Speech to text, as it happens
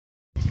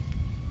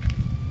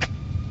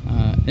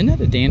Isn't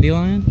that a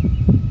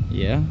dandelion?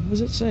 Yeah. What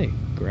does it say?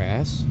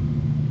 Grass.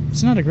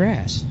 It's not a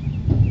grass.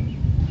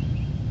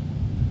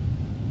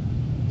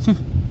 Huh.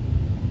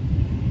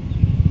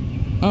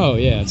 Oh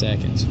yeah, it's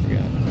Atkins. I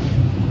forgot.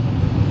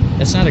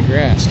 That's not a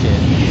grass,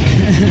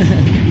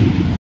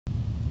 kid.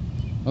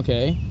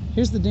 Okay,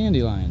 here's the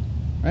dandelion,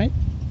 right?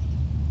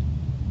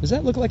 Does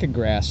that look like a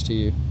grass to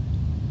you?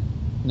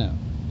 No,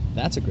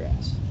 that's a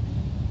grass.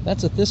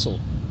 That's a thistle.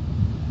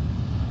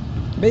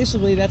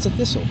 Basically, that's a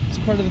thistle. It's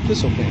part of the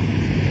thistle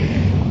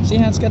family. See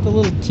how it's got the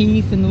little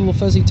teeth and the little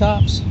fuzzy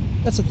tops?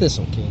 That's a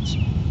thistle, kids.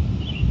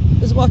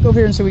 Let's walk over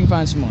here and see if we can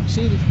find some more.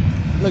 See,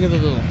 look at the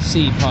little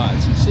seed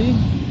pods. You see?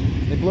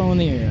 They glow in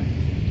the air.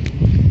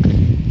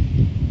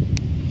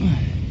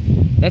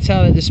 That's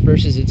how it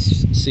disperses its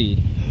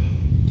seed.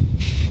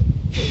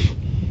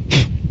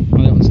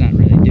 Well, that one's not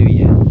really due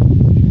yet.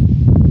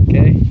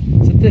 Okay?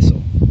 It's a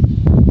thistle.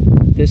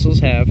 Thistles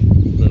have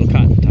little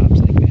cotton tops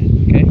like that.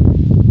 Okay?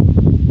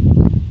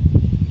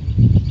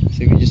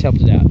 So we just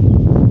helped it out.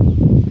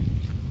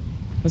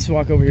 Let's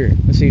walk over here.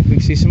 Let's see if we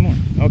can see some more.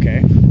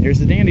 Okay, there's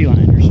the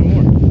dandelion. There's some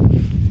more.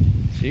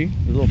 See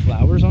the little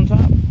flowers on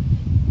top?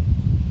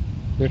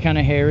 They're kind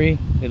of hairy.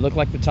 They look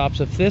like the tops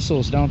of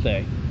thistles, don't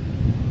they?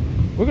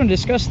 We're going to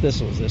discuss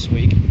thistles this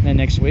week and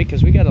next week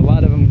because we got a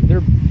lot of them.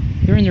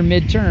 They're in their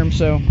midterm,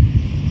 so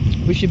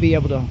we should be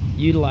able to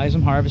utilize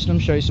them, harvest them,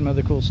 show you some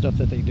other cool stuff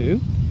that they do.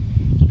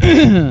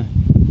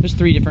 There's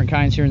 3 different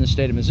kinds here in the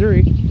state of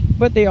Missouri,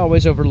 but they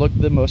always overlook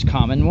the most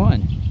common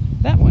one.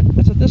 That one.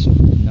 That's a thistle.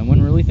 No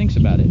one really thinks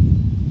about it.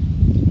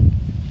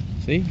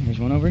 See, there's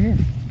one over here.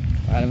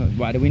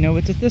 Why do we know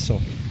it's a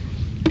thistle?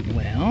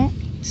 Well,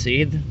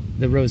 see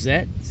the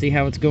rosette? See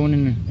how it's going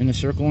in a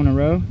circle in a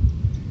row?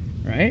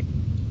 Right?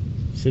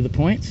 See the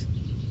points?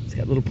 It's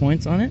got little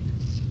points on it.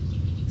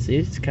 See,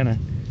 it's kind of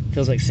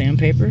feels like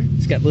sandpaper.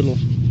 It's got little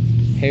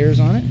hairs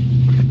on it.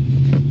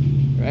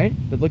 Right?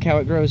 But look how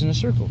it grows in a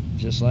circle,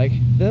 just like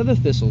the other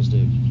thistles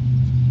do.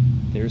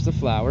 There's the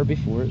flower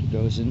before it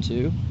goes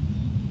into,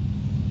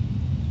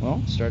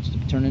 well, starts to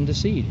turn into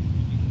seed.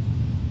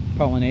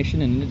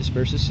 Pollination, and it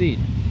disperses seed.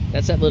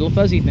 That's that little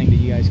fuzzy thing that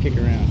you guys kick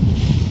around.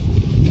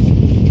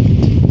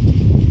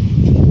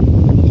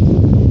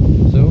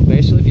 So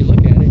basically, if you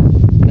look at it,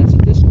 that's a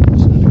thistle.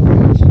 It's not a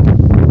grass.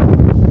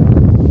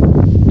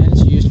 And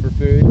it's used for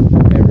food,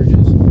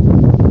 beverages,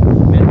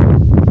 medical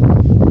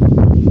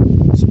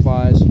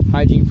supplies,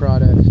 hygiene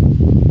products.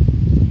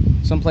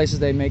 Some places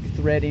they make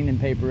threading and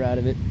paper out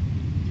of it.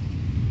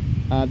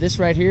 This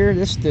right here,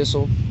 this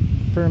thistle,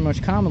 pretty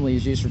much commonly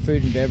is used for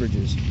food and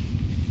beverages.